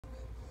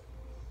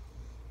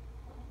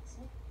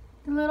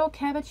The little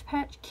Cabbage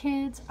Patch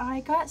Kids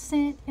I got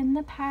sent in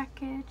the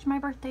package, my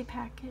birthday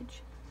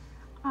package.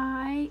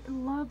 I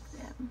love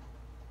them.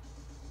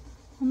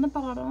 On the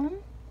bottom,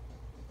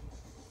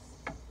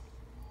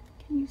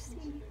 can you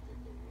see?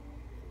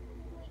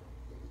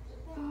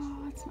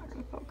 Oh, it's not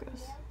gonna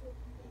focus.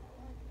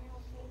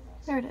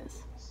 There it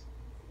is.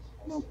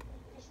 Nope.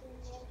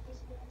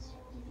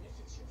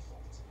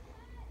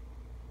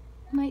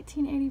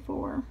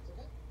 1984.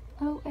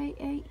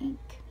 OAA ink.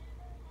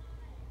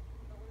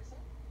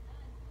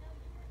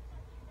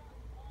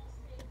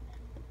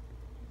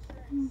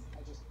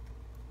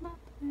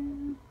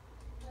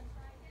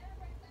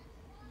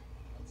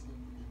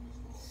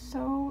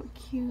 So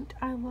cute.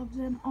 I love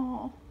them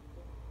all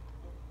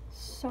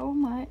so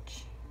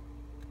much.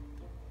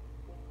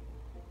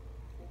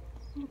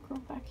 This little girl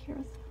back here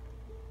with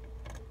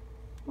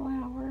a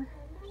flower.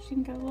 She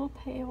can get a little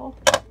pale.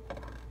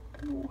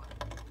 Ooh.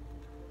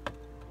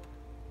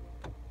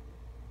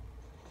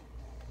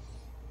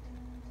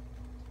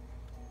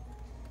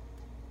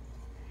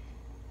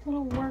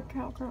 Little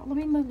workout girl. Let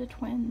me move the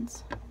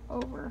twins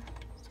over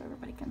so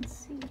everybody can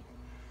see.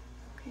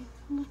 Okay,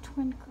 little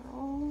twin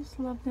girls.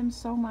 Love them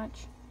so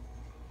much.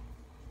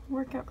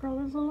 Workout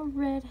girl is a little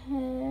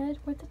redhead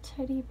with a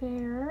teddy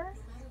bear.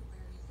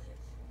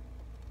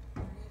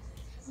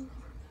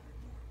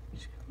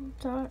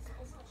 Duck.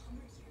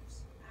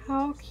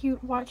 How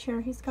cute. Watch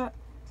here. He's got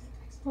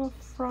a little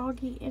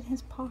froggy in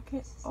his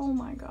pocket. Oh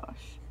my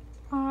gosh.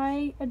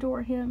 I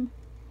adore him.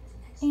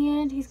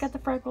 And he's got the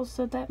freckles,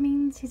 so that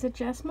means he's a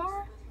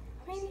Jesmar,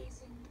 maybe?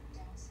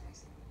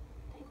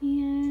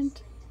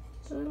 And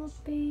the little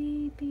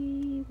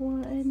baby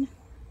one.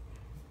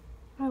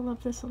 I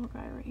love this little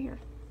guy right here.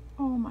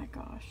 Oh my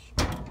gosh.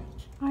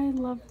 I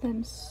love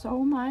them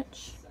so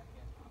much.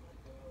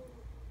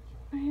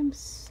 I am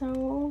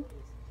so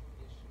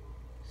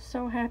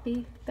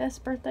happy.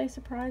 Best birthday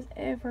surprise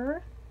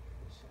ever.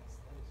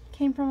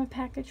 Came from a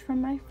package from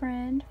my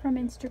friend from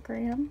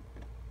Instagram.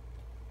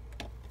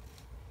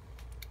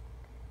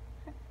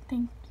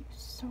 Thank you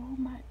so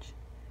much.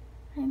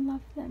 I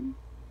love them.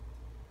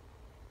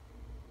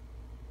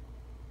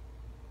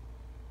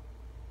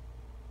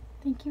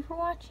 Thank you for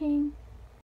watching.